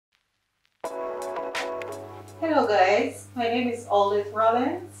Hello guys, my name is Olive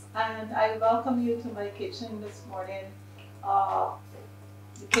Rollins and I welcome you to my kitchen this morning. Uh,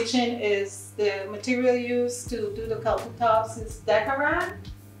 the kitchen is the material used to do the countertops is Decoran,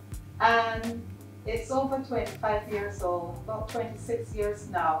 and it's over 25 years old, about 26 years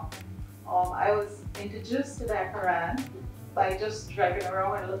now. I was introduced to Decoran by just driving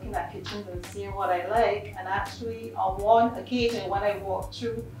around and looking at kitchens and seeing what I like, and actually on one occasion when I walked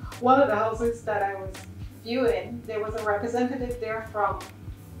through one of the houses that I was viewing, there was a representative there from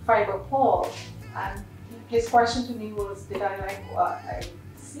Fiber Paul, and his question to me was, did I like what I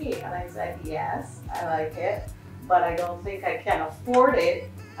see? And I said, yes, I like it, but I don't think I can afford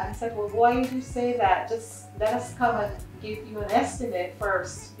it. And he said, well, why did you say that? Just let us come and give you an estimate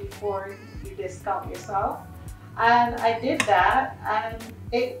first before you discount yourself. And I did that, and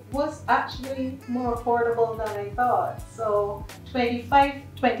it was actually more affordable than I thought. So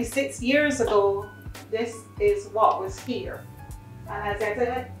 26 years ago, this is what was here. And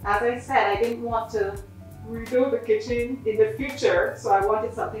as I said, I didn't want to redo the kitchen in the future, so I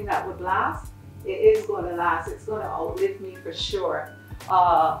wanted something that would last. It is going to last. It's going to outlive me for sure.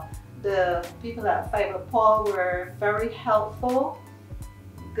 The people at Fiber Paul were very helpful,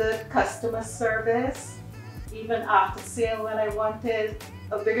 good customer service. Even after sale, when I wanted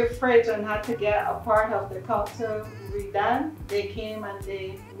a bigger fridge and had to get a part of the counter redone, they came and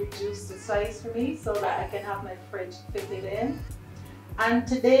they reduced the size for me so that I can have my fridge fitted in. And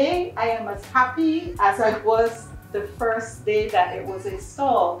today I am as happy as I was the first day that it was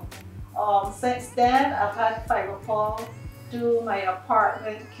installed. Since then, I've had Fiber Paul do my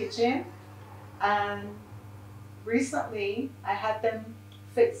apartment kitchen, and recently I had them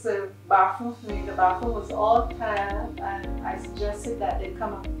fix the bathroom for me. The bathroom was all tiled, and I suggested that they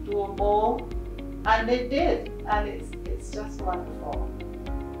come and do a mold, and they did, and it's just wonderful.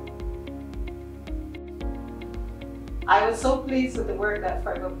 I was so pleased with the work that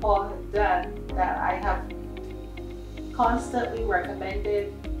Fiber Paul had done that I have constantly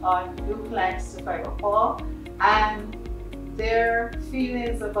recommended new clients to Fiber Paul, and their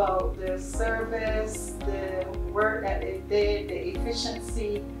feelings about the service, the work that they did, the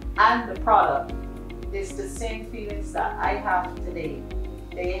efficiency, and the product is the same feelings that I have today.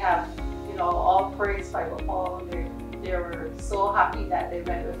 They have, all praise Fiber Paul. They were so happy that they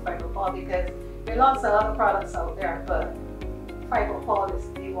went with Fiber Paul, because there are lots of other products out there, but Fiber Paul is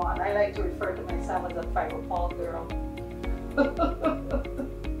the one. I like to refer to myself as a Fiber Paul girl.